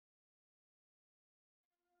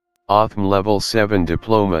OTHM Level 7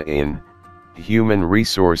 Diploma in Human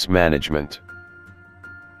Resource Management.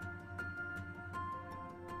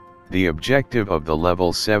 The objective of the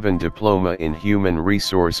Level 7 Diploma in Human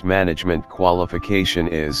Resource Management qualification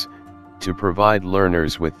is to provide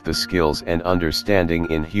learners with the skills and understanding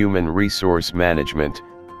in human resource management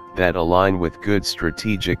that align with good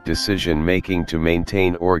strategic decision-making to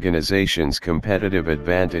maintain organizations' competitive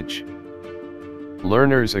advantage.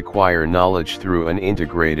 Learners acquire knowledge through an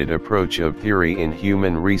integrated approach of theory in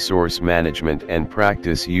human resource management and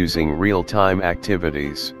practice using real-time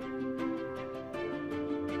activities.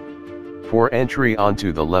 For entry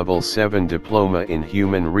onto the Level 7 Diploma in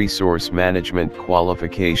Human Resource Management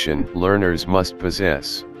qualification, learners must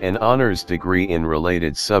possess an honours degree in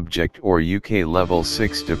related subject or UK Level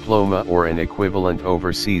 6 diploma or an equivalent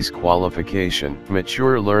overseas qualification.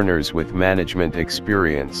 Mature learners with management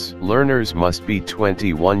experience. Learners must be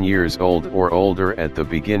 21 years old or older at the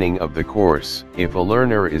beginning of the course. If a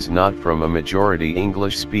learner is not from a majority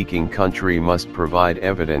English-speaking country, must provide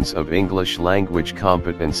evidence of English language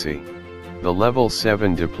competency. The Level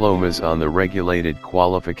 7 diplomas on the regulated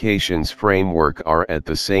qualifications framework are at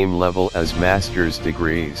the same level as master's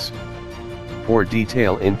degrees. For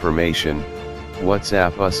detailed information,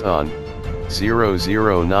 WhatsApp us on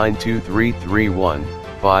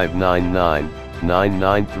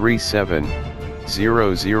 0092331599937,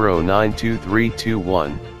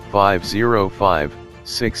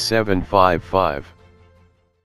 0092321505675.